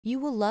You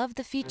will love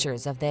the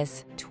features of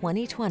this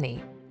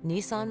 2020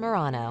 Nissan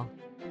Murano.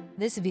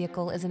 This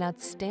vehicle is an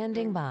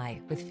outstanding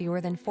buy with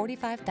fewer than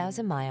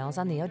 45,000 miles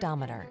on the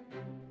odometer.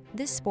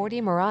 This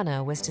sporty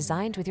Murano was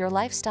designed with your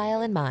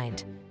lifestyle in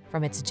mind.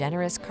 From its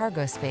generous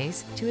cargo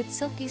space to its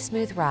silky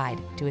smooth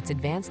ride to its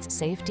advanced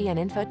safety and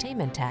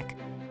infotainment tech,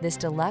 this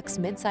deluxe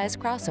midsize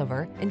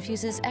crossover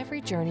infuses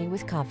every journey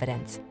with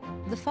confidence.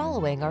 The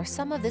following are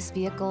some of this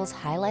vehicle's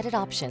highlighted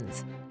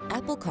options: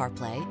 Apple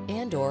CarPlay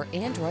and/or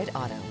Android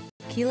Auto,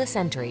 keyless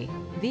entry,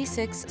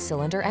 V6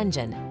 cylinder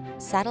engine,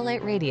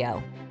 satellite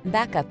radio,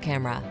 backup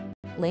camera,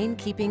 lane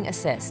keeping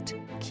assist,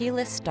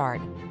 keyless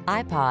start,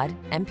 iPod,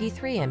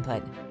 MP3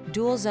 input,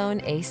 dual zone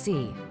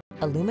AC,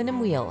 aluminum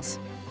wheels.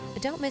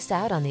 Don't miss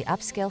out on the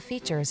upscale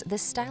features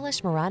this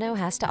stylish Murano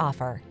has to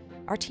offer.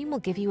 Our team will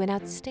give you an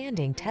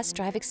outstanding test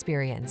drive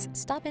experience.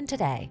 Stop in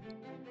today.